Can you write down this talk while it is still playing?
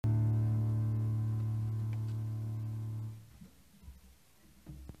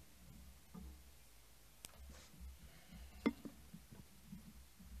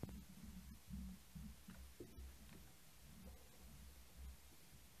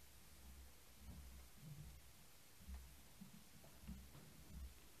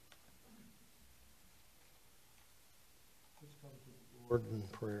Word in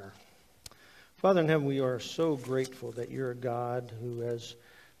prayer. Father in heaven, we are so grateful that you're a God who, as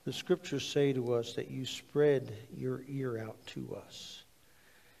the scriptures say to us, that you spread your ear out to us.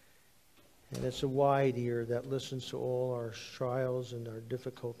 And it's a wide ear that listens to all our trials and our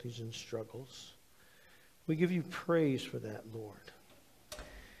difficulties and struggles. We give you praise for that, Lord. And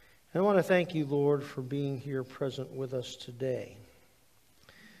I want to thank you, Lord, for being here present with us today.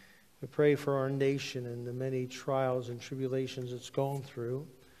 We pray for our nation and the many trials and tribulations it's gone through.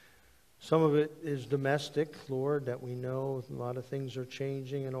 Some of it is domestic, Lord, that we know a lot of things are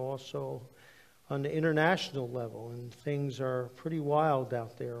changing, and also on the international level, and things are pretty wild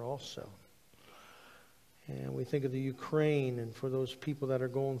out there also. And we think of the Ukraine and for those people that are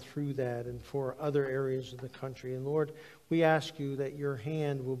going through that, and for other areas of the country. And Lord, we ask you that your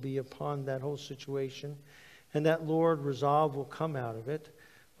hand will be upon that whole situation, and that, Lord, resolve will come out of it.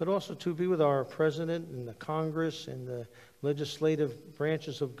 But also to be with our president and the Congress and the legislative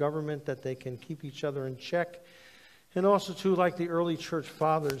branches of government, that they can keep each other in check. And also to, like the early church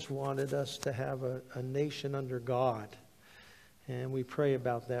fathers wanted us to have a nation under God. And we pray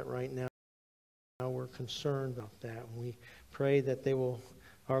about that right now. We're concerned about that. And we pray that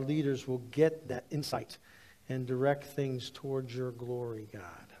our leaders will get that insight and direct things towards your glory, God.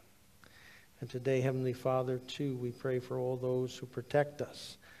 And today, Heavenly Father, too, we pray for all those who protect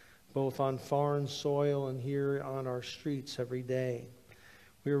us, both on foreign soil and here on our streets every day.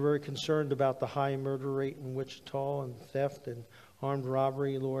 We are very concerned about the high murder rate in Wichita, and theft and armed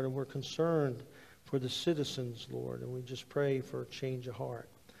robbery, Lord, and we're concerned for the citizens, Lord, and we just pray for a change of heart.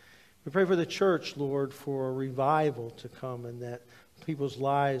 We pray for the church, Lord, for a revival to come, and that people's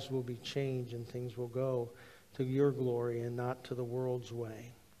lives will be changed and things will go to your glory and not to the world's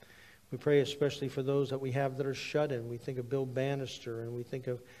way. We pray especially for those that we have that are shut in. We think of Bill Bannister, and we think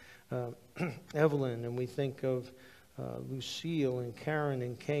of Evelyn, and we think of Lucille and Karen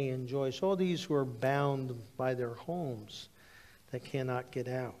and Kay and Joyce, all these who are bound by their homes that cannot get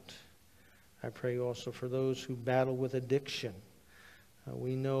out. I pray also for those who battle with addiction.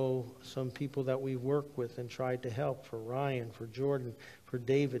 We know some people that we work with and tried to help, for Ryan, for Jordan, for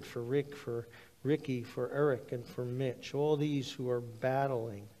David, for Rick, for Ricky, for Eric, and for Mitch, all these who are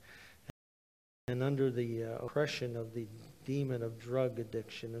battling and under the oppression of the demon of drug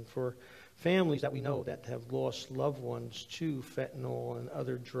addiction, and for families that we know that have lost loved ones to fentanyl and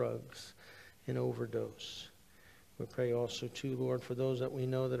other drugs and overdose. We pray also too, Lord, for those that we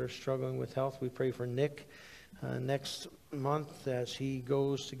know that are struggling with health. We pray for Nick next month as he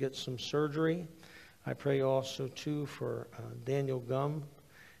goes to get some surgery. I pray also too for Daniel Gum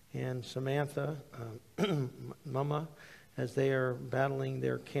and Samantha, Mama, as they are battling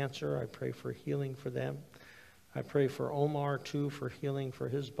their cancer. I pray for healing for them. I pray for Omar, too, for healing for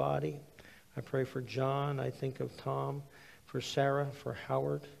his body. I pray for John. I think of Tom, for Sarah, for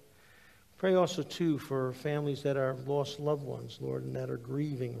Howard. Pray also, too, for families that are lost loved ones, Lord, and that are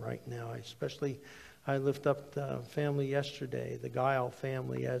grieving right now. I lift up the family yesterday, the Guile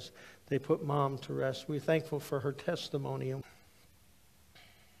family, as they put Mom to rest. We're thankful for her testimony.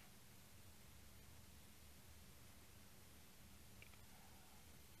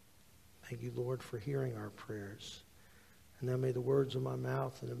 Thank you, Lord, for hearing our prayers. And now may the words of my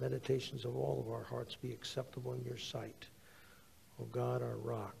mouth and the meditations of all of our hearts be acceptable in your sight. O God, our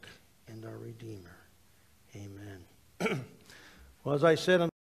rock and our Redeemer. Amen. Well, as I said, I'm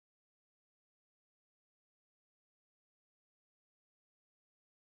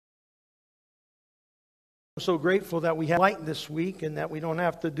so grateful that we have light this week and that we don't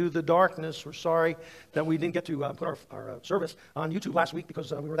have to do the darkness. We're sorry that we didn't get to put our service on YouTube last week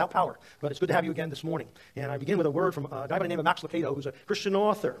because we were without power. But it's good to have you again this morning. And I begin with a word from a guy by the name of Max Lucado, who's a Christian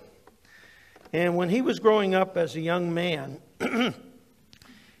author. And when he was growing up as a young man,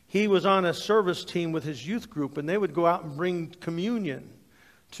 he was on a service team with his youth group, and they would go out and bring communion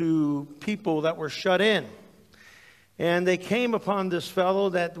to people that were shut in. And they came upon this fellow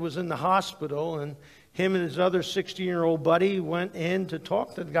that was in the hospital, and him and his other 16-year-old buddy went in to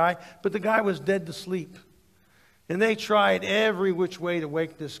talk to the guy, but the guy was dead to sleep. And they tried every which way to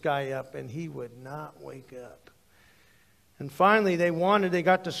wake this guy up, and he would not wake up. And finally, they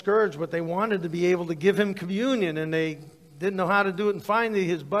got discouraged, but they wanted to be able to give him communion, and they didn't know how to do it. And finally,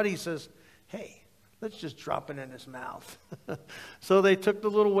 his buddy says, "Hey, let's just drop it in his mouth." So they took the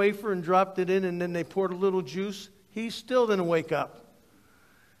little wafer and dropped it in, and then they poured a little juice. He still didn't wake up.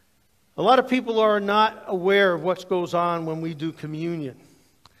 A lot of people are not aware of what goes on when we do communion.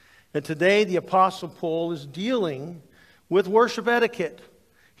 And today, the Apostle Paul is dealing with worship etiquette.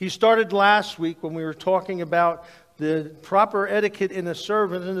 He started last week when we were talking about the proper etiquette in a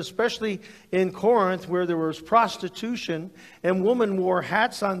servant, and especially in Corinth where there was prostitution and women wore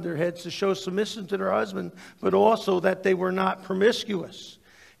hats on their heads to show submission to their husband, but also that they were not promiscuous.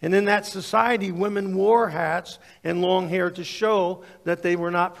 And in that society, women wore hats and long hair to show that they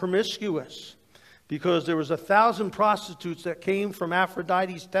were not promiscuous. Because there was 1,000 prostitutes that came from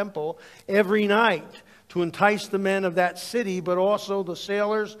Aphrodite's temple every night to entice the men of that city, but also the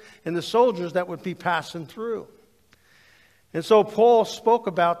sailors and the soldiers that would be passing through. And so Paul spoke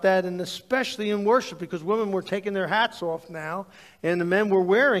about that, and especially in worship, because women were taking their hats off now, and the men were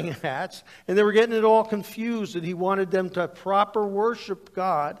wearing hats, and they were getting it all confused, and he wanted them to proper worship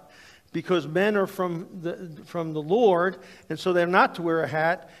God, because men are from the Lord, and so they're not to wear a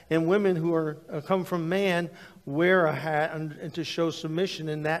hat, and women who are come from man wear a hat and to show submission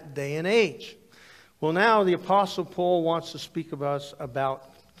in that day and age. Well, now the Apostle Paul wants to speak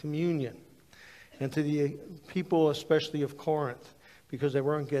about communion, and to the people especially of Corinth, because they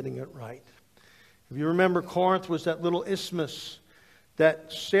weren't getting it right. If you remember, Corinth was that little isthmus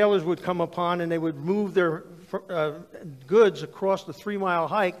that sailors would come upon, and they would move their goods across the 3-mile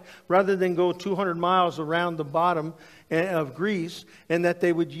hike rather than go 200 miles around the bottom of Greece, and that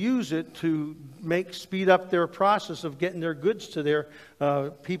they would use it to speed up their process of getting their goods to their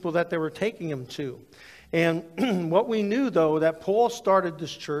people that they were taking them to. And what we knew, though, that Paul started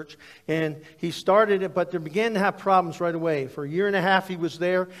this church, and he started it, but they began to have problems right away. For a year and a half he was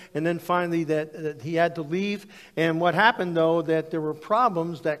there, and then finally that he had to leave. And what happened, though, that there were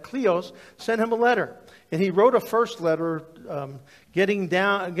problems, that Cleos sent him a letter. And he wrote a first letter getting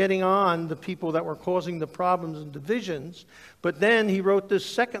on the people that were causing the problems and divisions. But then he wrote this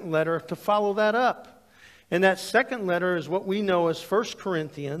second letter to follow that up. And that second letter is what we know as 1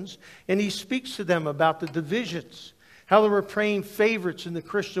 Corinthians. And he speaks to them about the divisions, how they were praying favorites in the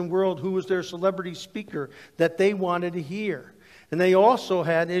Christian world, who was their celebrity speaker that they wanted to hear. And they also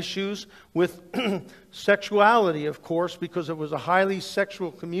had issues with sexuality, of course, because it was a highly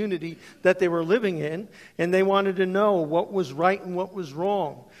sexual community that they were living in. And they wanted to know what was right and what was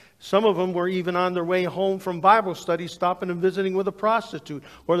wrong. Some of them were even on their way home from Bible study, stopping and visiting with a prostitute,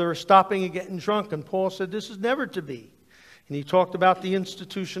 or they were stopping and getting drunk. And Paul said, this is never to be. And he talked about the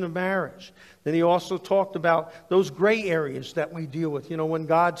institution of marriage. Then he also talked about those gray areas that we deal with. You know, when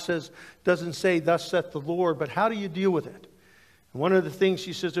God doesn't say, thus saith the Lord, but how do you deal with it? And one of the things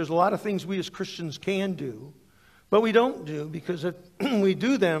he says, there's a lot of things we as Christians can do, but we don't do, because if we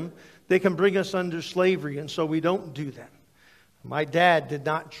do them, they can bring us under slavery, and so we don't do them. My dad did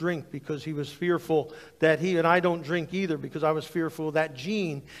not drink because he was fearful that and I don't drink either because I was fearful that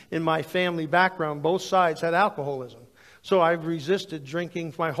gene in my family background, both sides had alcoholism. So I've resisted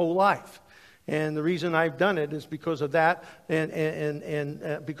drinking my whole life. And the reason I've done it is because of that,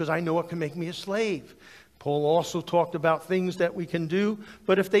 and because I know it can make me a slave. Paul also talked about things that we can do,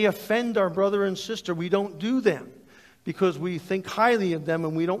 but if they offend our brother and sister, we don't do them, because we think highly of them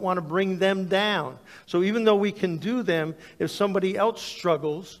and we don't want to bring them down. So even though we can do them, if somebody else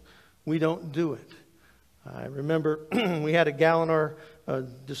struggles, we don't do it. I remember we had a gal in our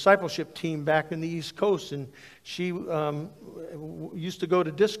discipleship team back in the East Coast, and she used to go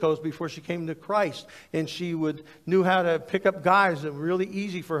to discos before she came to Christ, and she knew how to pick up guys that were really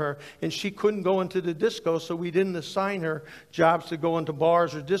easy for her, and she couldn't go into the disco, so we didn't assign her jobs to go into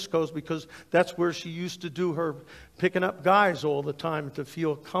bars or discos, because that's where she used to do her picking up guys all the time to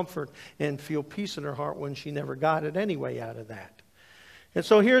feel comfort and feel peace in her heart, when she never got it anyway out of that. And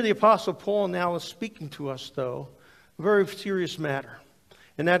so here the Apostle Paul now is speaking to us, though, a very serious matter,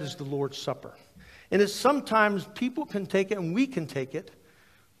 and that is the Lord's Supper. And it's sometimes people can take it, and we can take it,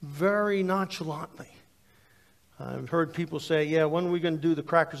 very nonchalantly. I've heard people say, yeah, when are we going to do the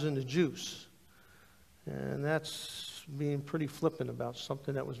crackers and the juice? And that's being pretty flippant about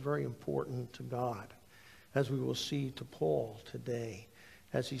something that was very important to God, as we will see to Paul today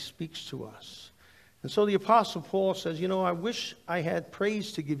as he speaks to us. And so the Apostle Paul says, you know, I wish I had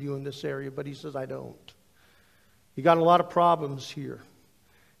praise to give you in this area, but he says, I don't. You got a lot of problems here,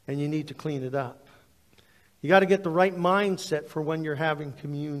 and you need to clean it up. You got to get the right mindset for when you're having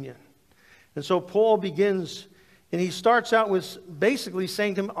communion. And so Paul begins, and he starts out with basically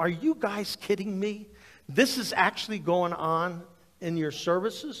saying to them, are you guys kidding me? This is actually going on in your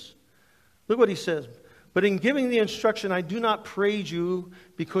services? Look what he says. But in giving the instruction, I do not praise you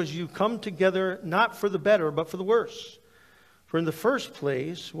because you come together not for the better, but for the worse. For in the first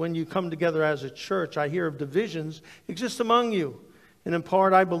place, when you come together as a church, I hear of divisions exist among you. And in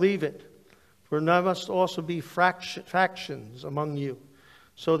part, I believe it. For there must also be factions among you,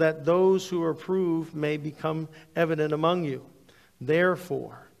 so that those who are approved may become evident among you.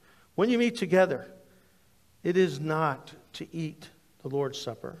 Therefore, when you meet together, It is not to eat the Lord's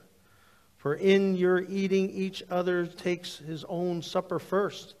Supper. For in your eating, each other takes his own supper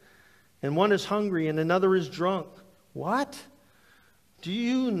first. And one is hungry and another is drunk. What? Do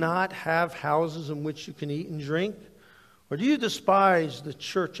you not have houses in which you can eat and drink? Or do you despise the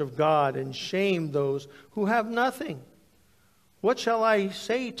church of God and shame those who have nothing? What shall I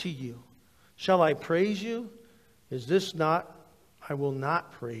say to you? Shall I praise you? Is this not, I will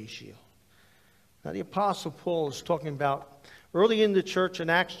not praise you. Now the Apostle Paul is talking about early in the church in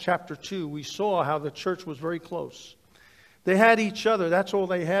Acts chapter 2, we saw how the church was very close. They had each other. That's all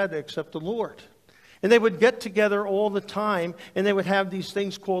they had except the Lord. And they would get together all the time, and they would have these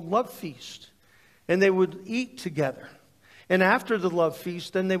things called love feast. And they would eat together. And after the love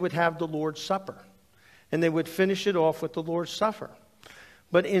feast, then they would have the Lord's Supper. And they would finish it off with the Lord's Supper.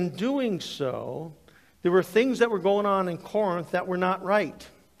 But in doing so, there were things that were going on in Corinth that were not right.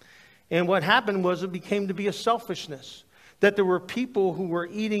 And what happened was it became to be a selfishness. That there were people who were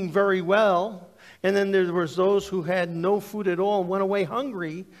eating very well, and then there was those who had no food at all and went away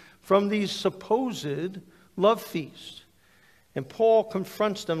hungry from these supposed love feasts. And Paul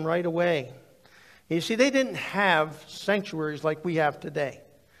confronts them right away. And you see, they didn't have sanctuaries like we have today.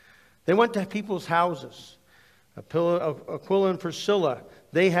 They went to people's houses. Aquila and Priscilla,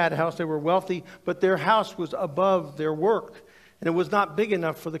 they had a house. They were wealthy, but their house was above their work. And it was not big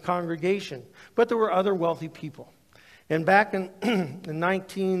enough for the congregation. But there were other wealthy people. And back in the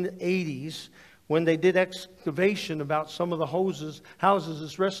 1980s, when they did excavation about some of the houses,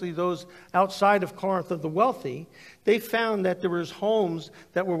 especially those outside of Corinth of the wealthy, they found that there was homes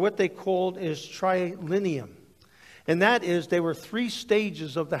that were what they called is trilineum. And that is, they were 3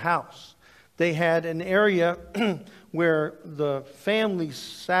 stages of the house. They had an area where the families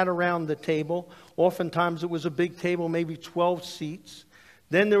sat around the table. Oftentimes it was a big table, maybe 12 seats.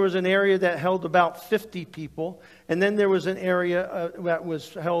 Then there was an area that held about 50 people. And then there was an area that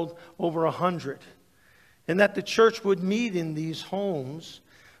was held over 100. And that the church would meet in these homes.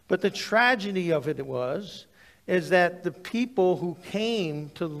 But the tragedy of it is that the people who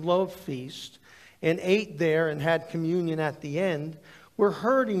came to the love feast and ate there and had communion at the end were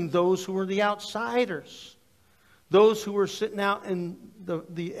hurting those who were the outsiders. Those who were sitting out in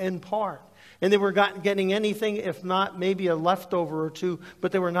the end part. And they were not getting anything, if not maybe a leftover or two,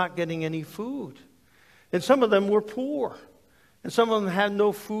 but they were not getting any food. And some of them were poor. And some of them had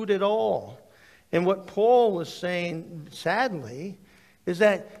no food at all. And what Paul was saying, sadly, is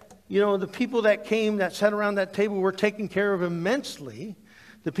that, the people that came, that sat around that table were taken care of immensely.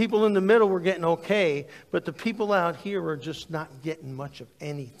 The people in the middle were getting okay, but the people out here were just not getting much of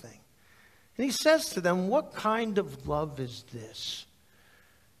anything. And he says to them, what kind of love is this?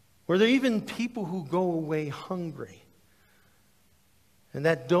 Were there even people who go away hungry and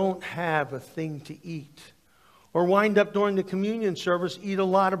that don't have a thing to eat? Or wind up during the communion service, eat a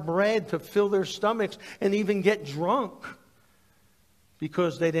lot of bread to fill their stomachs and even get drunk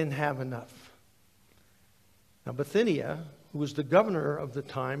because they didn't have enough. Now, Bithynia, who was the governor of the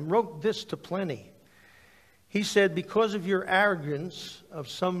time, wrote this to Pliny. He said, because of your arrogance of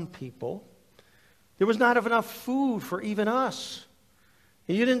some people, there was not enough food for even us.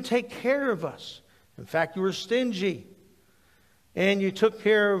 And you didn't take care of us. In fact, you were stingy. And you took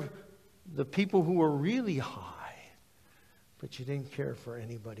care of the people who were really high. But you didn't care for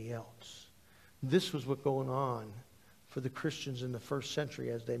anybody else. This was what going on for the Christians in the first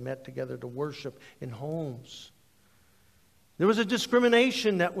century as they met together to worship in homes. There was a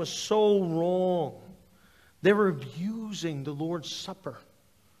discrimination that was so wrong. They were abusing the Lord's Supper.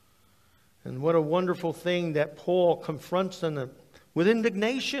 And what a wonderful thing that Paul confronts them with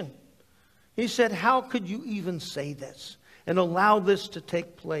indignation. He said, how could you even say this and allow this to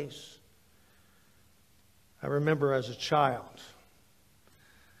take place? I remember as a child,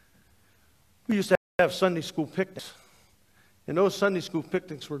 we used to have Sunday school picnics. And those Sunday school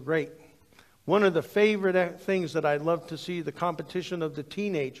picnics were great. One of the favorite things that I loved to see, the competition of the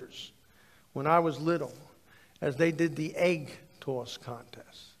teenagers when I was little, as they did the egg toss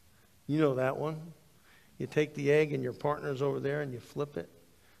contest. You know that one. You take the egg and your partner's over there and you flip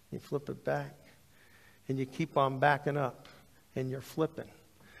it back, and you keep on backing up and you're flipping.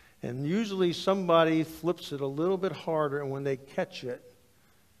 And usually somebody flips it a little bit harder, and when they catch it,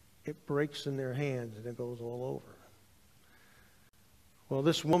 it breaks in their hands and it goes all over. Well,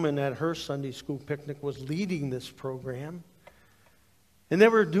 this woman at her Sunday school picnic was leading this program. And they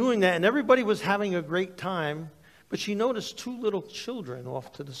were doing that, and everybody was having a great time. But she noticed 2 little children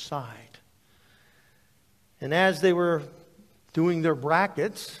off to the side. And as they were doing their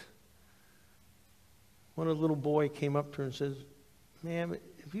brackets, one little boy came up to her and says, ma'am,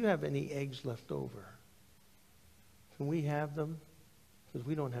 if you have any eggs left over, can we have them? Because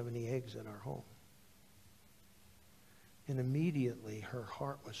we don't have any eggs in our home. And immediately her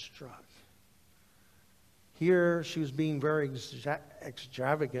heart was struck. Here she was being very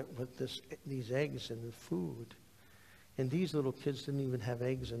extravagant with these eggs and the food. And these little kids didn't even have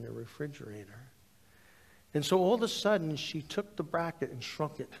eggs in their refrigerator. And so all of a sudden she took the bracket and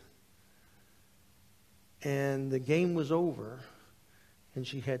shrunk it. And the game was over. And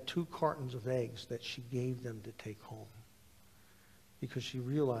she had 2 cartons of eggs that she gave them to take home. Because she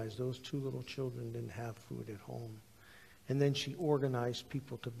realized those 2 little children didn't have food at home. And then she organized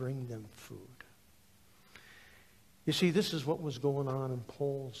people to bring them food. You see, this is what was going on in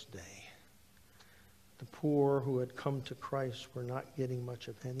Paul's day. The poor who had come to Christ were not getting much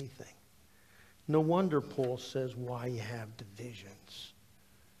of anything. No wonder Paul says why you have divisions.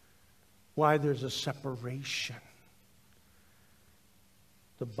 Why there's a separation.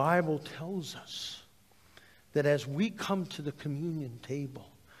 The Bible tells us that as we come to the communion table,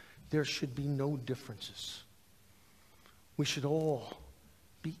 there should be no differences. We should all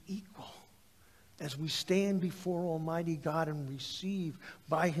be equal as we stand before Almighty God and receive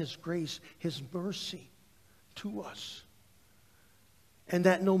by His grace, His mercy to us. And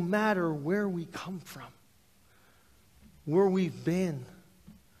that no matter where we come from, where we've been,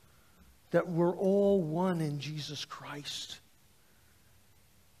 that we're all one in Jesus Christ.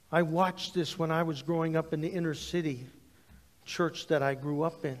 I watched this when I was growing up in the inner city church that I grew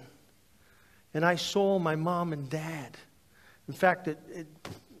up in. And I saw my mom and dad. In fact, it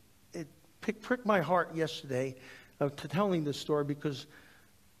pricked my heart yesterday to telling this story because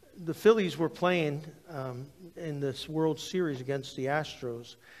the Phillies were playing in this World Series against the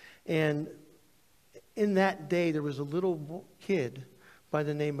Astros. And in that day, there was a little kid by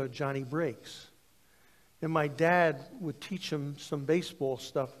the name of Johnny Briggs. And my dad would teach him some baseball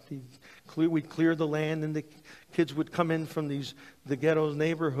stuff. We'd clear the land, and the kids would come in from the ghetto's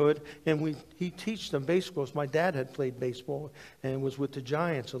neighborhood, and he'd teach them baseball. My dad had played baseball and was with the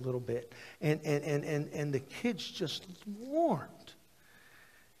Giants a little bit. And the kids just warmed.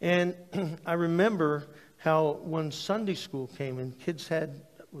 And I remember how when Sunday school came, and kids had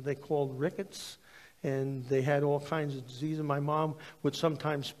what they called rickets, and they had all kinds of disease. And my mom would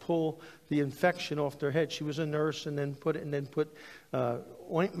sometimes pull the infection off their head. She was a nurse, and then put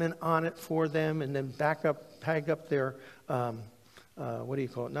ointment on it for them, and then bag up their what do you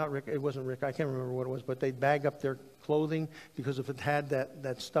call it? Not Rick. It wasn't Rick. I can't remember what it was, but they'd bag up their clothing because if it had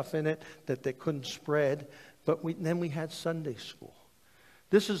that stuff in it that they couldn't spread. But then we had Sunday school.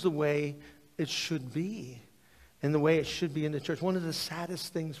 This is the way it should be. And the way it should be in the church. One of the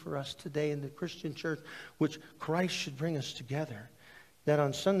saddest things for us today in the Christian church, which Christ should bring us together, that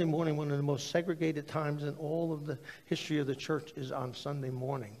on Sunday morning, one of the most segregated times in all of the history of the church is on Sunday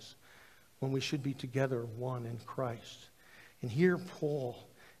mornings, when we should be together one in Christ. And here Paul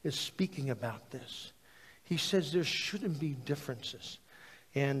is speaking about this. He says there shouldn't be differences.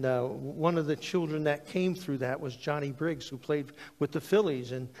 And one of the children that came through that was Johnny Briggs, who played with the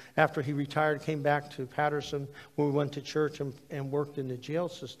Phillies. And after he retired, came back to Patterson, where we went to church and worked in the jail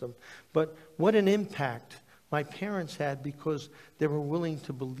system. But what an impact my parents had because they were willing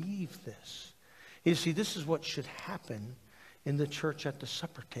to believe this. You see, this is what should happen in the church at the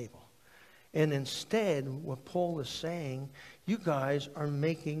supper table. And instead, what Paul is saying, you guys are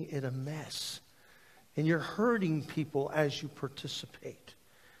making it a mess. And you're hurting people as you participate.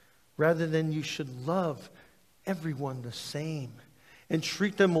 Rather than you should love everyone the same and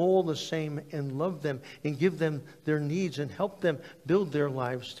treat them all the same and love them and give them their needs and help them build their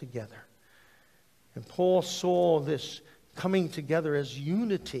lives together. And Paul saw this coming together as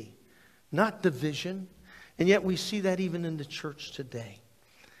unity, not division. And yet we see that even in the church today.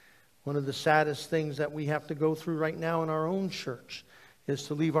 One of the saddest things that we have to go through right now in our own church is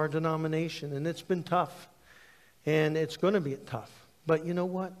to leave our denomination. And it's been tough. And it's going to be tough. But you know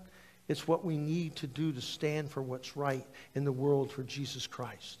what? It's what we need to do to stand for what's right in the world for Jesus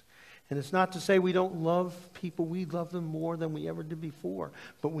Christ. And it's not to say we don't love people. We love them more than we ever did before.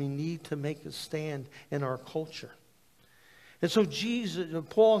 But we need to make a stand in our culture. And so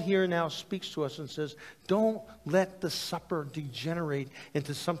Paul here now speaks to us and says, don't let the supper degenerate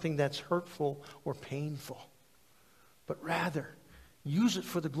into something that's hurtful or painful. But rather, use it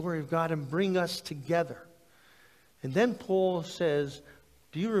for the glory of God and bring us together. And then Paul says,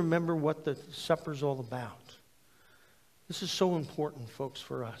 do you remember what the supper's all about? This is so important, folks,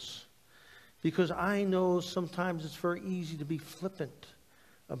 for us. Because I know sometimes it's very easy to be flippant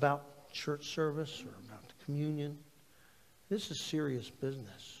about church service or about the communion. This is serious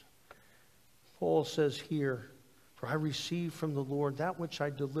business. Paul says here, for I received from the Lord that which I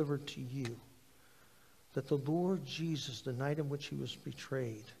delivered to you. that the Lord Jesus, the night in which he was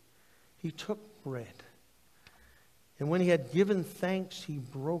betrayed, he took bread. And when he had given thanks, he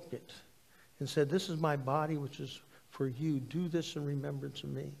broke it and said, "This is my body, which is for you. Do this in remembrance of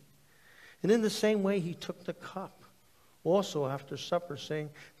me." And in the same way, he took the cup also after supper, saying,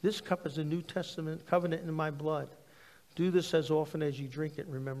 "This cup is the New Testament covenant in my blood. Do this as often as you drink it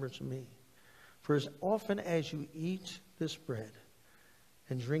in remembrance of me. For as often as you eat this bread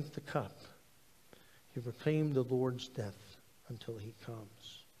and drink the cup, you proclaim the Lord's death until he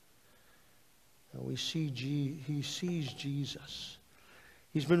comes." Now we see he sees Jesus.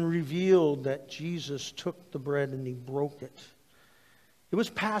 He's been revealed that Jesus took the bread and he broke it. It was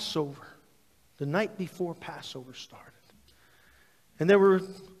Passover, the night before Passover started. And they were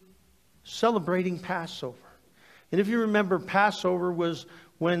celebrating Passover. And if you remember, Passover was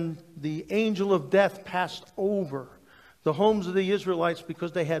when the angel of death passed over the homes of the Israelites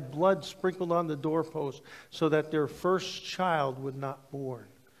because they had blood sprinkled on the doorpost so that their first child would not born.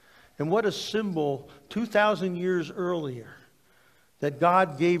 And what a symbol 2,000 years earlier that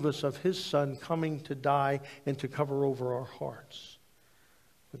God gave us of his Son coming to die and to cover over our hearts.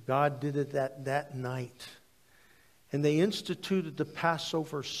 But God did it that night. And they instituted the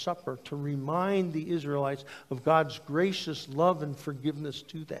Passover supper to remind the Israelites of God's gracious love and forgiveness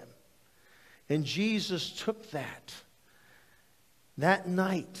to them. And Jesus took that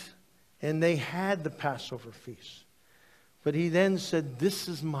night, and they had the Passover feast. But he then said, "This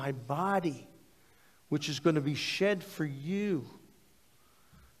is my body, which is going to be shed for you.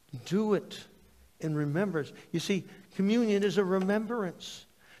 Do it in remembrance." You see, communion is a remembrance,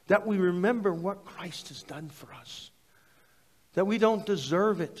 that we remember what Christ has done for us. That we don't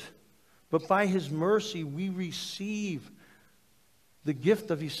deserve it, but by his mercy we receive the gift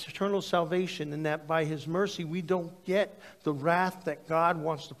of eternal salvation, and that by his mercy we don't get the wrath that God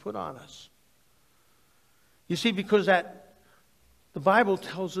wants to put on us. You see, because the Bible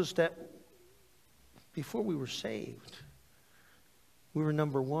tells us that before we were saved, we were,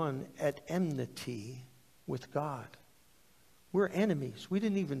 number one, at enmity with God. We're enemies. We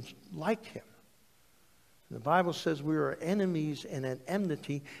didn't even like him. The Bible says we were enemies and at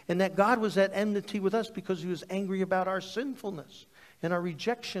enmity, and that God was at enmity with us because he was angry about our sinfulness and our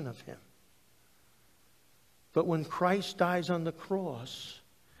rejection of him. But when Christ dies on the cross,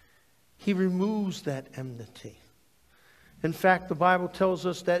 he removes that enmity. In fact, the Bible tells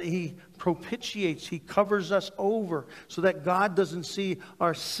us that he propitiates, he covers us over so that God doesn't see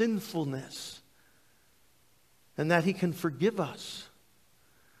our sinfulness and that he can forgive us.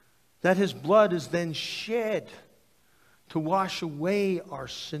 That his blood is then shed to wash away our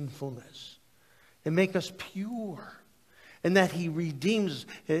sinfulness and make us pure. And that he redeems,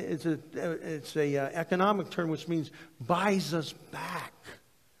 it's a economic term which means buys us back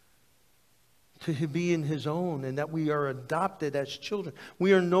to be in his own, and that we are adopted as children.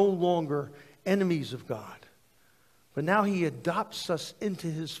 We are no longer enemies of God, but now he adopts us into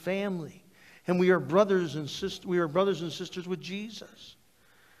his family, and we are brothers and sisters. We are brothers and sisters with Jesus.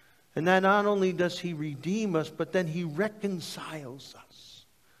 And that not only does he redeem us, but then he reconciles us.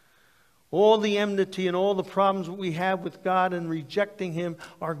 All the enmity and all the problems that we have with God and rejecting him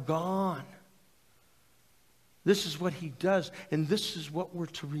are gone. This is what he does, and this is what we're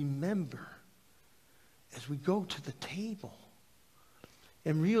to remember as we go to the table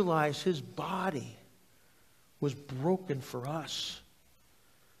and realize his body was broken for us,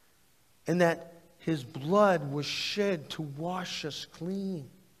 and that his blood was shed to wash us clean,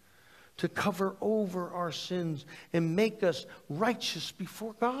 to cover over our sins and make us righteous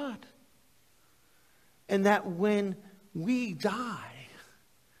before God. And that when we die,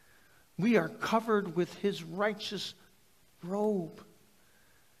 we are covered with his righteous robe.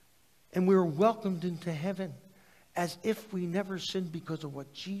 And we're welcomed into heaven as if we never sinned because of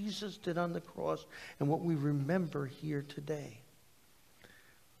what Jesus did on the cross and what we remember here today.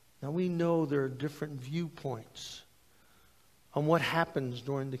 Now we know there are different viewpoints on what happens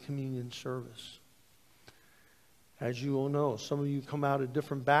during the communion service. As you all know, some of you come out of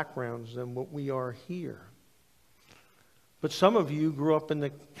different backgrounds than what we are here. But some of you grew up in the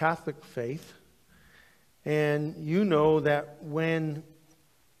Catholic faith, and you know that when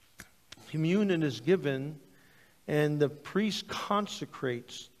communion is given and the priest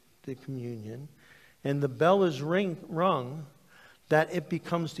consecrates the communion and the bell is rung, that it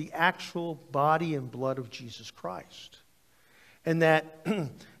becomes the actual body and blood of Jesus Christ. And that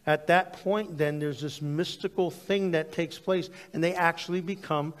at that point then there's this mystical thing that takes place, and they actually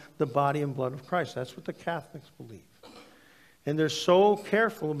become the body and blood of Christ. That's what the Catholics believe. And they're so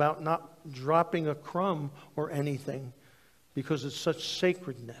careful about not dropping a crumb or anything because it's such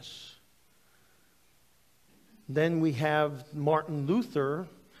sacredness. Then we have Martin Luther,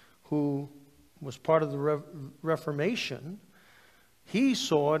 who was part of the Reformation. He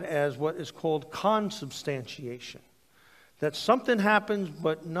saw it as what is called consubstantiation. That something happens,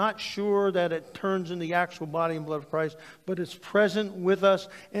 but not sure that it turns into the actual body and blood of Christ, but it's present with us,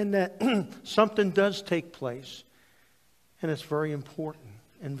 and that something does take place. And it's very important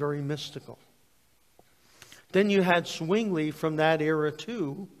and very mystical. Then you had Zwingli from that era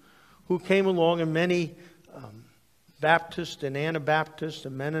too, who came along, and many Baptists and Anabaptists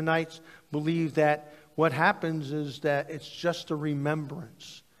and Mennonites believe that what happens is that it's just a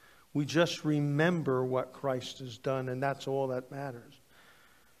remembrance. We just remember what Christ has done, and that's all that matters.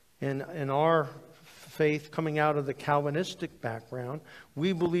 And in our faith, coming out of the Calvinistic background,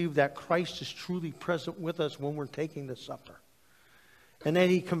 we believe that Christ is truly present with us when we're taking the supper. And then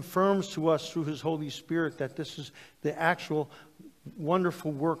He confirms to us through His Holy Spirit that this is the actual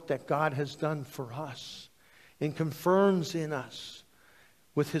wonderful work that God has done for us, and confirms in us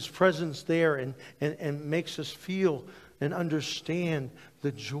with His presence there, and makes us feel and understand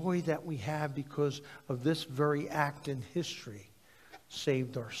the joy that we have because of this very act in history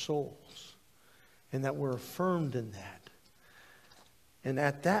saved our souls, and that we're affirmed in that. And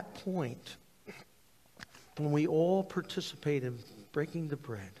at that point, when we all participate in breaking the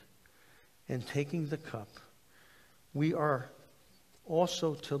bread and taking the cup, we are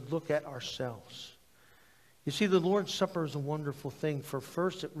also to look at ourselves. You see, the Lord's Supper is a wonderful thing. For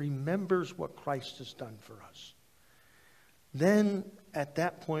first, it remembers what Christ has done for us. Then, at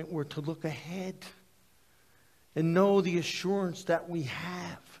that point, we're to look ahead and know the assurance that we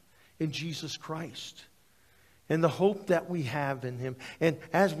have in Jesus Christ and the hope that we have in Him. And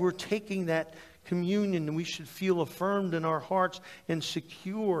as we're taking that communion, we should feel affirmed in our hearts and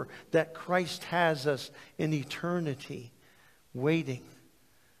secure that Christ has us in eternity waiting.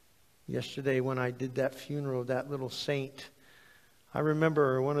 Yesterday, when I did that funeral of that little saint, I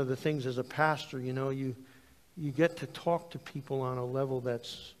remember one of the things as a pastor, you get to talk to people on a level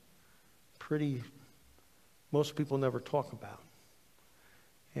that's most people never talk about.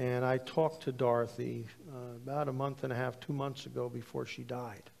 And I talked to Dorothy about a month and a half, 2 months ago before she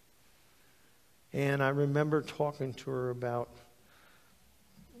died. And I remember talking to her about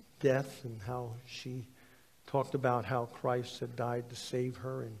death and how she talked about how Christ had died to save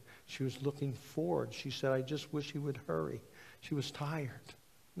her, and she was looking forward. She said, I just wish He would hurry. She was tired.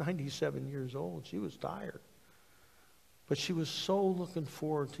 97 years old. She was tired. But she was so looking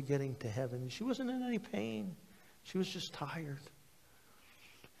forward to getting to heaven. She wasn't in any pain. She was just tired.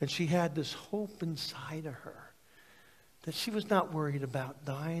 And she had this hope inside of her that she was not worried about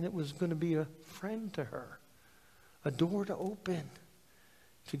dying. It was going to be a friend to her, a door to open,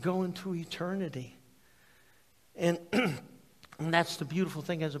 to go into eternity. And that's the beautiful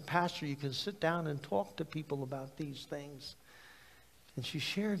thing as a pastor. You can sit down and talk to people about these things. And she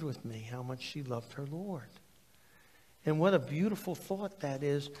shared with me how much she loved her Lord. And what a beautiful thought that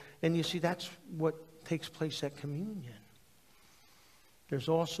is. And you see, that's what takes place at communion. There's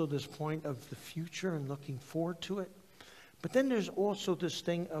also this point of the future and looking forward to it. But then there's also this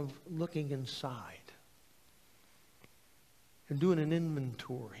thing of looking inside and doing an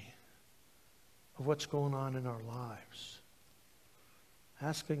inventory of what's going on in our lives.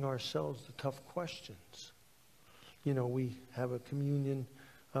 Asking ourselves the tough questions. We have a communion.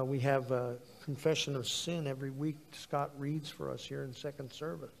 We have a confession of sin every week. Scott reads for us here in second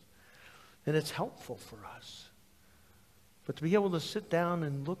service. And it's helpful for us. But to be able to sit down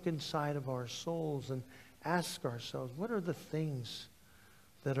and look inside of our souls and ask ourselves, what are the things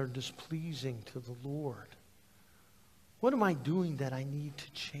that are displeasing to the Lord? What am I doing that I need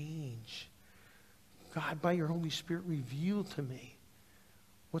to change? God, by your Holy Spirit, reveal to me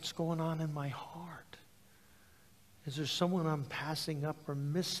what's going on in my heart. Is there someone I'm passing up or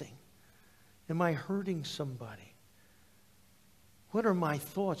missing? Am I hurting somebody? What are my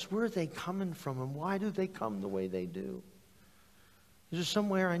thoughts? Where are they coming from? And why do they come the way they do? Is there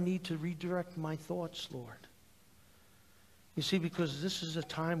somewhere I need to redirect my thoughts, Lord? You see, because this is a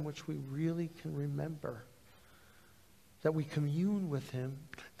time which we really can remember that we commune with Him,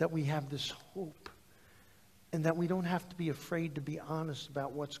 that we have this hope, and that we don't have to be afraid to be honest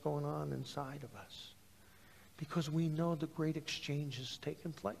about what's going on inside of us. Because we know the great exchange has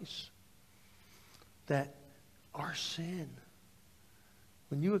taken place. That our sin,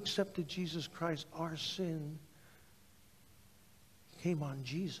 when you accepted Jesus Christ, our sin came on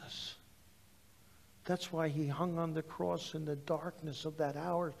Jesus. That's why He hung on the cross in the darkness of that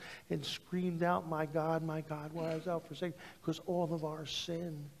hour and screamed out, my God, why hast thou forsaken me? Because all of our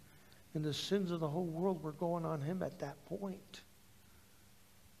sin and the sins of the whole world were going on Him at that point.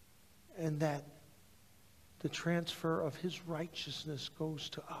 And that the transfer of his righteousness goes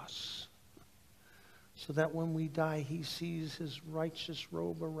to us. So that when we die, he sees his righteous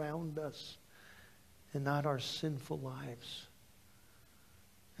robe around us and not our sinful lives.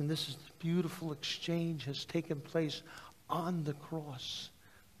 And this is the beautiful exchange has taken place on the cross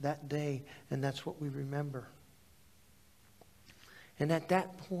that day, and that's what we remember. And at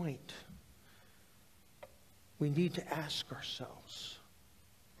that point, we need to ask ourselves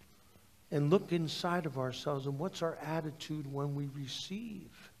and look inside of ourselves, and what's our attitude when we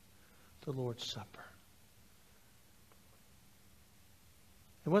receive the Lord's Supper?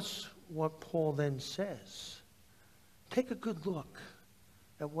 And what's what Paul then says? Take a good look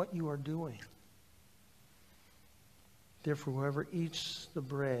at what you are doing. Therefore, whoever eats the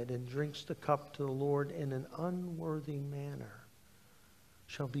bread and drinks the cup to the Lord in an unworthy manner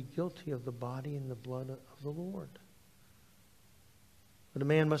shall be guilty of the body and the blood of the Lord. But a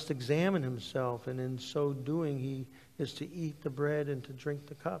man must examine himself, and in so doing he is to eat the bread and to drink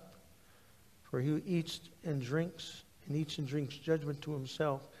the cup. For he who eats and drinks judgment to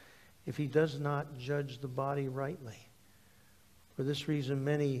himself, if he does not judge the body rightly. For this reason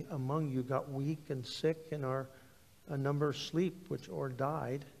many among you got weak and sick, and a number sleep, or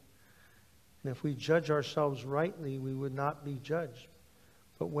died. And if we judge ourselves rightly, we would not be judged.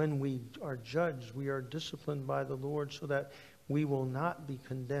 But when we are judged, we are disciplined by the Lord, so that we will not be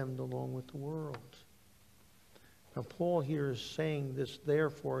condemned along with the world. Now, Paul here is saying this,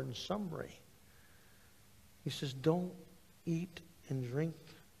 therefore, in summary. He says, don't eat and drink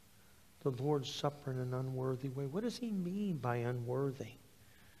the Lord's Supper in an unworthy way. What does he mean by unworthy?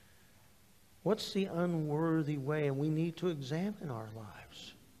 What's the unworthy way? And we need to examine our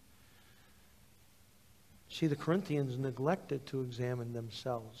lives. See, the Corinthians neglected to examine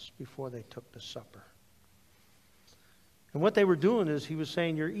themselves before they took the supper. And what they were doing is, he was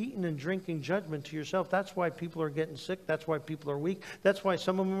saying, you're eating and drinking judgment to yourself. That's why people are getting sick. That's why people are weak. That's why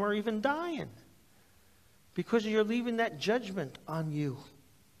some of them are even dying. Because you're leaving that judgment on you.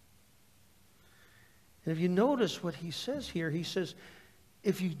 And if you notice what he says here, he says,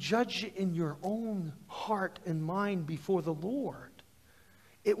 if you judge it in your own heart and mind before the Lord,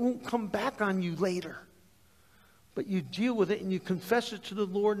 it won't come back on you later. But you deal with it and you confess it to the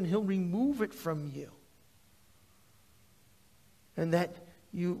Lord, and he'll remove it from you. And that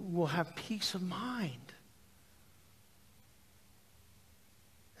you will have peace of mind.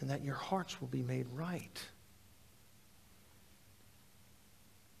 And that your hearts will be made right.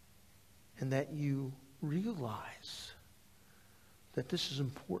 And that you realize that this is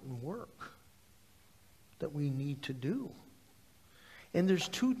important work that we need to do. And there's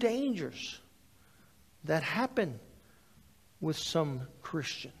two dangers that happen with some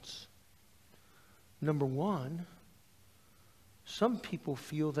Christians. Number one, some people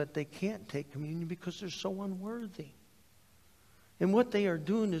feel that they can't take communion because they're so unworthy. And what they are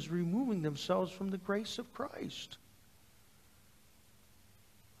doing is removing themselves from the grace of Christ.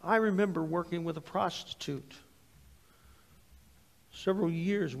 I remember working with a prostitute. Several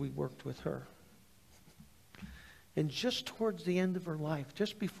years we worked with her. And just towards the end of her life,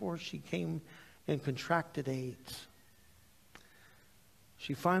 just before she came and contracted AIDS,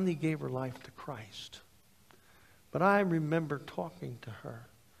 she finally gave her life to Christ. But I remember talking to her,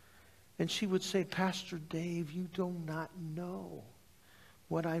 and she would say, Pastor Dave, you do not know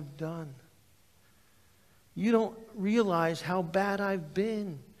what I've done. You don't realize how bad I've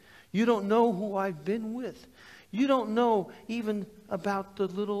been. You don't know who I've been with. You don't know even about the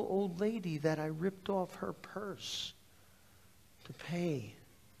little old lady that I ripped off her purse to pay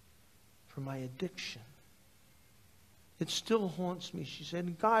for my addiction. It still haunts me, she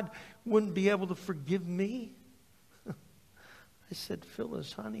said. God wouldn't be able to forgive me. I said,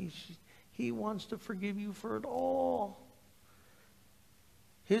 Phyllis, honey, he wants to forgive you for it all.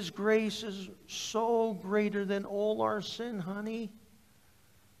 His grace is so greater than all our sin, honey.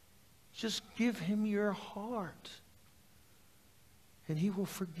 Just give him your heart, and he will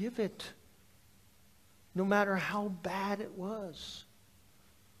forgive it, no matter how bad it was.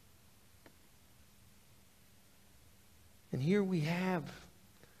 And here we have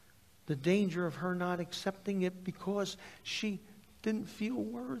the danger of her not accepting it because she didn't feel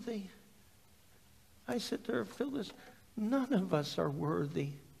worthy. I said to her, Phyllis, none of us are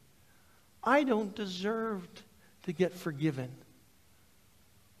worthy. I don't deserve to get forgiven.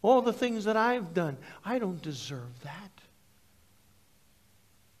 All the things that I've done, I don't deserve that.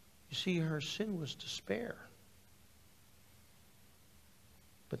 You see, her sin was despair.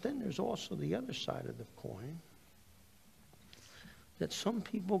 But then there's also the other side of the coin. That some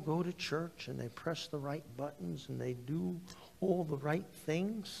people go to church and they press the right buttons and they do all the right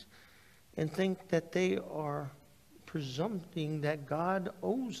things. and think that they are presuming that God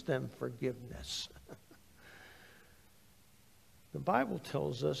owes them forgiveness. The Bible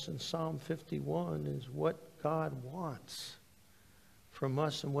tells us in Psalm 51 is what God wants from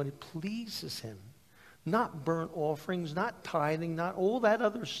us and what it pleases him. Not burnt offerings, not tithing, not all that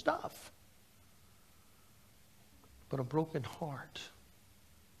other stuff. But a broken heart.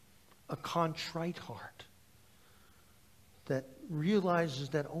 A contrite heart. That realizes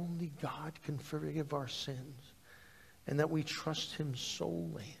that only God can forgive our sins. And that we trust him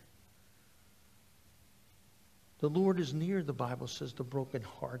solely. The Lord is near, the Bible says, the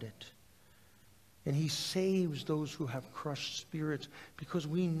brokenhearted. And he saves those who have crushed spirits. Because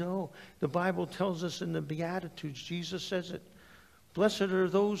we know, the Bible tells us in the Beatitudes, Jesus says it, blessed are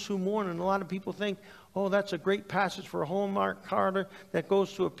those who mourn. And a lot of people think, oh, that's a great passage for a Hallmark card that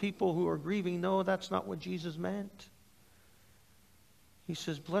goes to a people who are grieving. No, that's not what Jesus meant. He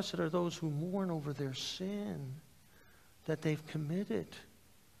says, blessed are those who mourn over their sin that they've committed.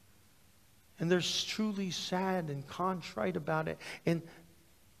 And they're truly sad and contrite about it. And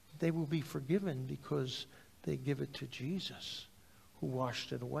they will be forgiven because they give it to Jesus, who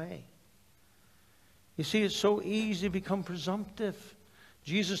washed it away. You see, it's so easy to become presumptive.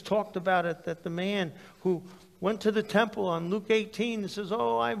 Jesus talked about it, that the man who went to the temple on Luke 18 and says,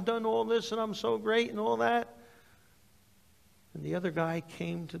 oh, I've done all this and I'm so great and all that. And the other guy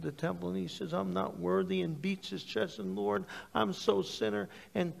came to the temple and he says, I'm not worthy, and beats his chest, and Lord, I'm so sinner.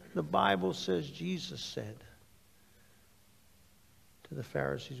 And the Bible says, Jesus said to the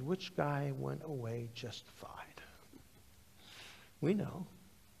Pharisees, which guy went away justified? We know.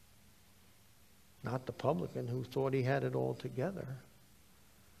 Not the publican who thought he had it all together,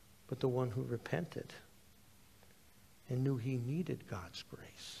 but the one who repented and knew he needed God's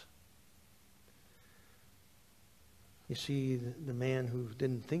grace. You see, the man who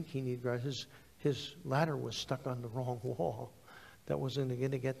didn't think he needed grace, his ladder was stuck on the wrong wall. That wasn't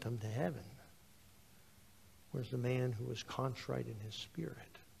going to get them to heaven. Whereas the man who was contrite in his spirit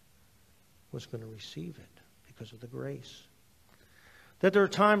was going to receive it because of the grace. That there are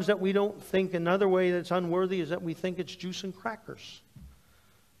times that we don't think, another way that's unworthy is that we think it's juice and crackers. I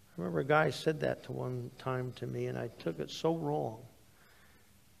remember a guy said that to one time to me, and I took it so wrong.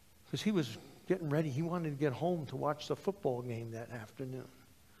 Because he was getting ready. He wanted to get home to watch the football game that afternoon.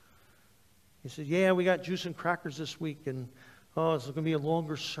 He said, yeah, we got juice and crackers this week, and oh, it's going to be a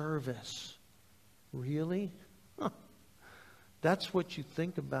longer service. Really? Huh. That's what you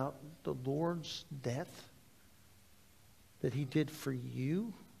think about the Lord's death that he did for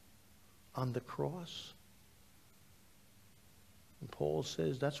you on the cross? And Paul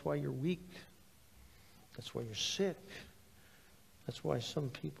says that's why you're weak. That's why you're sick. That's why some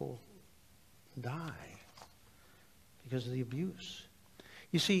people die, because of the abuse.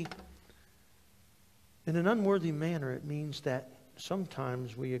 You see, in an unworthy manner, it means that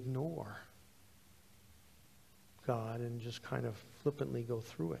sometimes we ignore God and just kind of flippantly go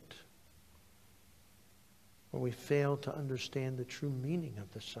through it. Or we fail to understand the true meaning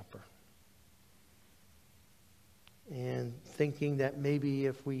of the supper. And thinking that maybe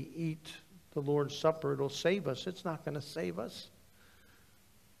if we eat the Lord's Supper, it'll save us. It's not going to save us.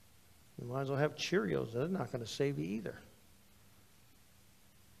 You might as well have Cheerios. They're not going to save you either.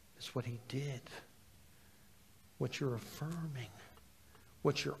 It's what he did. What you're affirming.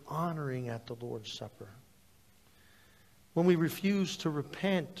 What you're honoring at the Lord's Supper. When we refuse to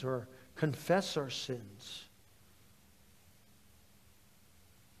repent or confess our sins,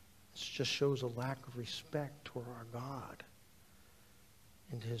 it just shows a lack of respect toward our God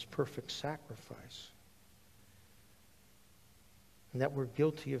and his perfect sacrifice. And that we're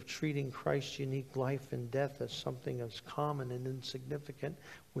guilty of treating Christ's unique life and death as something as common and insignificant,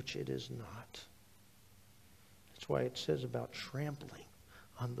 which it is not. That's why it says about trampling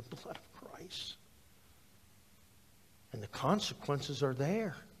on the blood of Christ. And the consequences are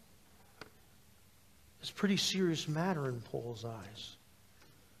there. It's a pretty serious matter in Paul's eyes.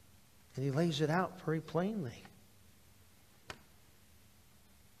 And he lays it out very plainly.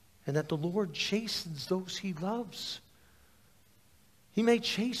 And that the Lord chastens those he loves. He may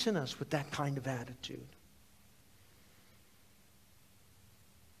chasten us with that kind of attitude.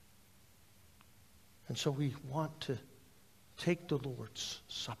 And so we want to take the Lord's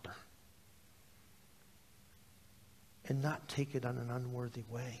Supper and not take it on an unworthy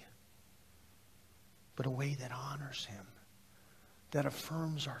way, but a way that honors him, that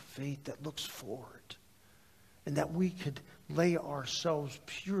affirms our faith, that looks forward, and that we could lay ourselves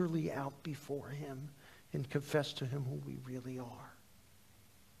purely out before him and confess to him who we really are.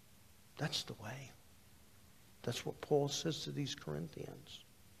 That's the way. That's what Paul says to these Corinthians.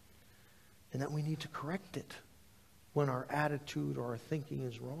 and that we need to correct it when our attitude or our thinking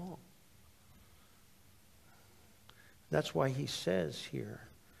is wrong. That's why he says here,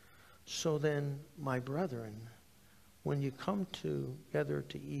 so then, my brethren, when you come together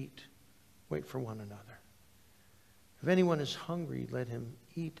to eat, wait for one another. If anyone is hungry, let him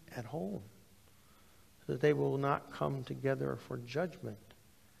eat at home, so that they will not come together for judgment.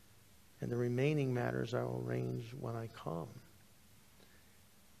 And the remaining matters I will arrange when I come.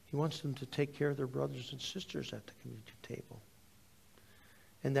 He wants them to take care of their brothers and sisters at the communion table.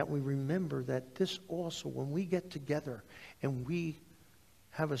 And that we remember that this also, when we get together and we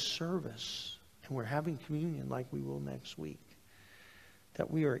have a service and we're having communion like we will next week,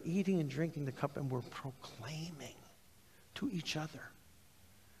 that we are eating and drinking the cup and we're proclaiming to each other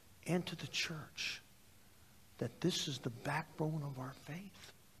and to the church that this is the backbone of our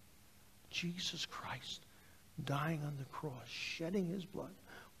faith. Jesus Christ dying on the cross, shedding his blood,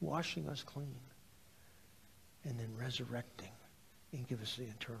 washing us clean, and then resurrecting and give us the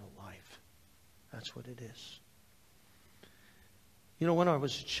eternal life. That's what it is. You know, when I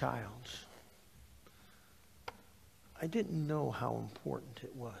was a child, I didn't know how important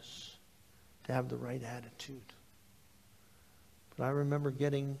it was to have the right attitude. But I remember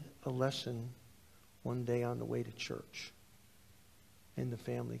getting a lesson one day on the way to church in the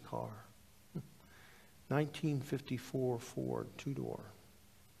family car. 1954 Ford, two-door.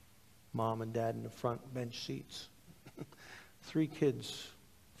 Mom and Dad in the front bench seats. 3 kids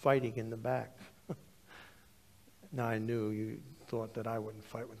fighting in the back. Now I knew you thought that I wouldn't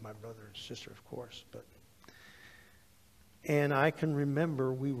fight with my brother and sister, of course. And I can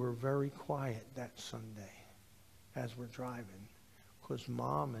remember we were very quiet that Sunday as we're driving, because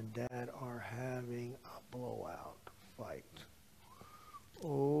Mom and Dad are having a blowout fight.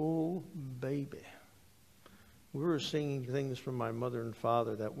 Oh, baby. We were singing things from my mother and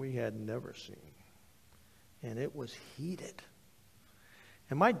father that we had never seen. And it was heated.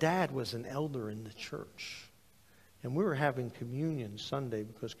 And my dad was an elder in the church. And we were having communion Sunday,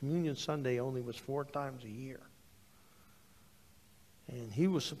 because communion Sunday only was 4 times a year. And he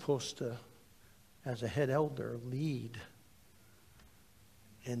was supposed to, as a head elder, lead.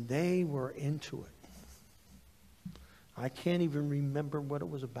 And they were into it. I can't even remember what it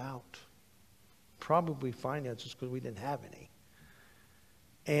was about. Probably finances, because we didn't have any.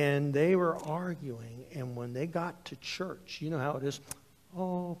 And they were arguing, and when they got to church, you know how it is,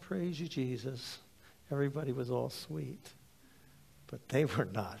 oh, praise you, Jesus. Everybody was all sweet. But they were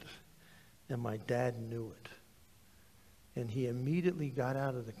not. And my dad knew it. And he immediately got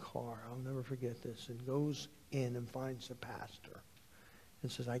out of the car, I'll never forget this, and goes in and finds the pastor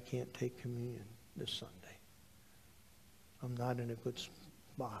and says, I can't take communion this Sunday. I'm not in a good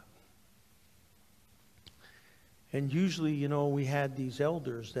spot. And usually, you know, we had these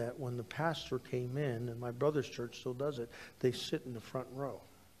elders that when the pastor came in, and my brother's church still does it, they sit in the front row.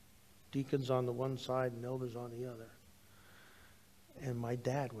 Deacons on the one side and elders on the other. And my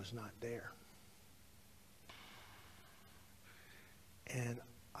dad was not there. And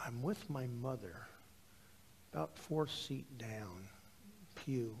I'm with my mother, about 4th seat down,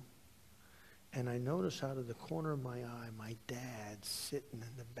 pew. And I notice out of the corner of my eye, my dad sitting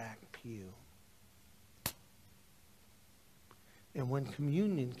in the back pew. And when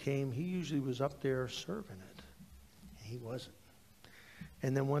communion came, he usually was up there serving it. And he wasn't.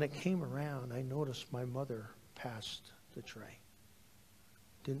 And then when it came around, I noticed my mother passed the tray.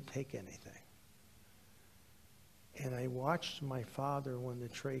 Didn't take anything. And I watched my father when the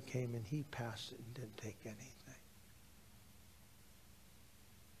tray came and he passed it and didn't take anything.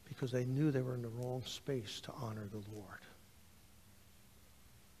 Because they knew they were in the wrong space to honor the Lord.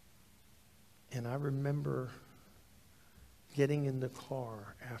 And I remember getting in the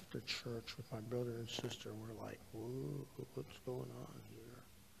car after church with my brother and sister. We're like, whoa, what's going on here?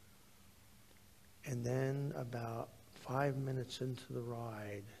 And then about 5 minutes into the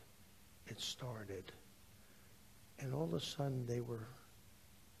ride, it started. And all of a sudden, they were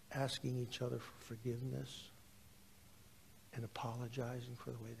asking each other for forgiveness and apologizing for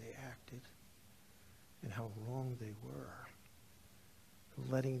the way they acted and how wrong they were.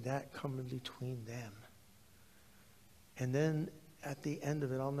 Letting that come in between them. And then at the end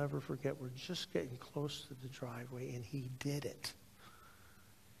of it, I'll never forget, we're just getting close to the driveway, and he did it.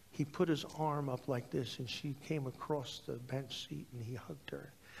 He put his arm up like this, and she came across the bench seat, and he hugged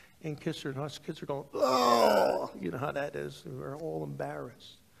her and kissed her. And us kids are going, oh! You know how that is. We were all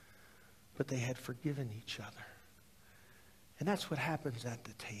embarrassed. But they had forgiven each other. And that's what happens at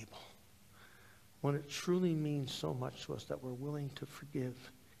the table. When it truly means so much to us that we're willing to forgive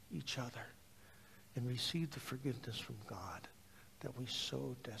each other and receive the forgiveness from God that we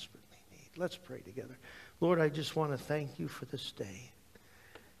so desperately need. Let's pray together. Lord, I just want to thank you for this day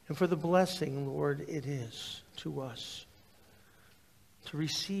and for the blessing, Lord, it is to us to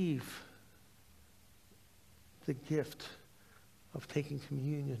receive the gift of taking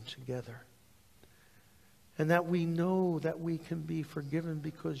communion together. And that we know that we can be forgiven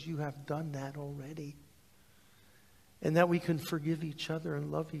because you have done that already. And that we can forgive each other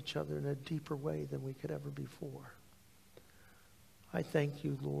and love each other in a deeper way than we could ever before. I thank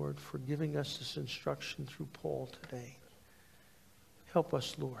you, Lord, for giving us this instruction through Paul today. Help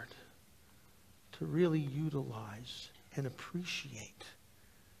us, Lord, to really utilize and appreciate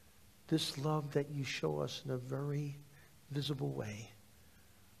this love that you show us in a very visible way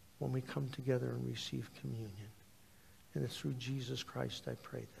when we come together and receive communion. And it's through Jesus Christ I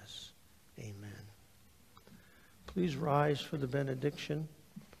pray this. Amen. Please rise for the benediction,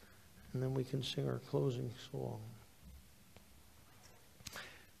 and then we can sing our closing song.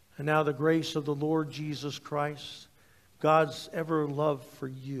 And now the grace of the Lord Jesus Christ, God's ever love for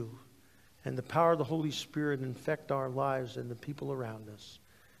you, and the power of the Holy Spirit infect our lives and the people around us.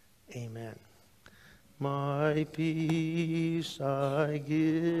 Amen. My peace I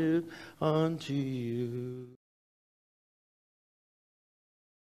give unto you.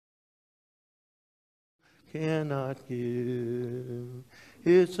 Cannot give.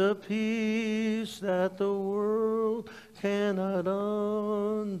 It's a peace that the world cannot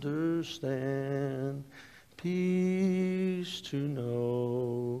understand. Peace to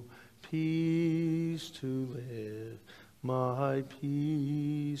know, peace to live. My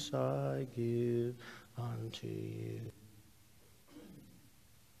peace I give unto you.